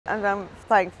And I'm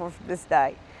thankful for this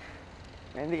day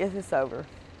and to get this over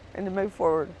and to move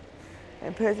forward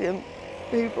and put them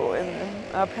people in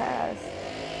our past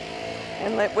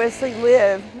and let Wesley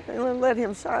live and let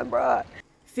him shine bright.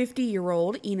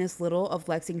 50-year-old Enos Little of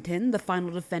Lexington, the final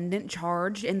defendant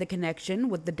charged in the connection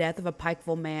with the death of a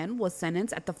Pikeville man, was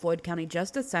sentenced at the Floyd County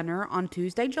Justice Center on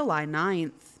Tuesday, July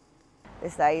 9th.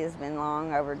 This day has been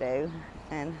long overdue,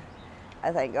 and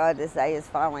I thank God this day is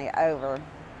finally over,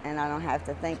 and I don't have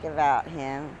to think about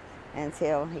him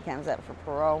until he comes up for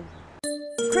parole.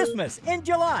 Christmas in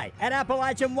July at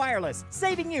Appalachian Wireless,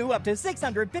 saving you up to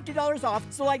 $650 off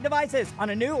select devices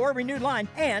on a new or renewed line,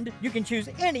 and you can choose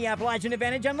any Appalachian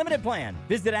Advantage Unlimited plan.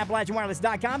 Visit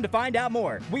AppalachianWireless.com to find out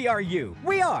more. We are you.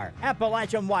 We are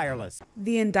Appalachian Wireless.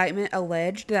 The indictment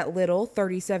alleged that Little,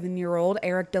 37-year-old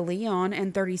Eric DeLeon,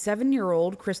 and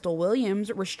 37-year-old Crystal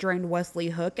Williams restrained Wesley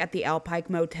Hook at the Alpike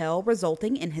Motel,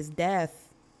 resulting in his death.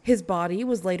 His body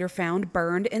was later found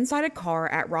burned inside a car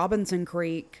at Robinson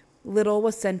Creek. Little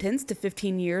was sentenced to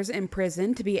 15 years in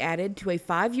prison to be added to a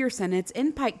 5-year sentence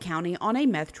in Pike County on a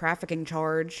meth trafficking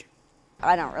charge.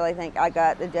 I don't really think I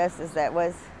got the justice that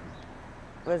was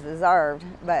deserved,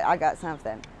 but I got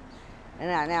something.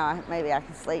 And now maybe I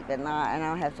can sleep at night and I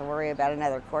don't have to worry about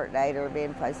another court date or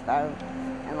being postponed,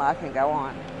 and life can go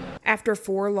on. After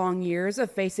 4 long years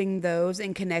of facing those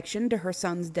in connection to her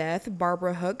son's death,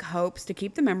 Barbara Hook hopes to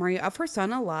keep the memory of her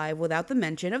son alive without the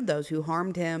mention of those who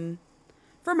harmed him.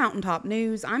 For Mountaintop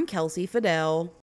News, I'm Kelsey Fidel.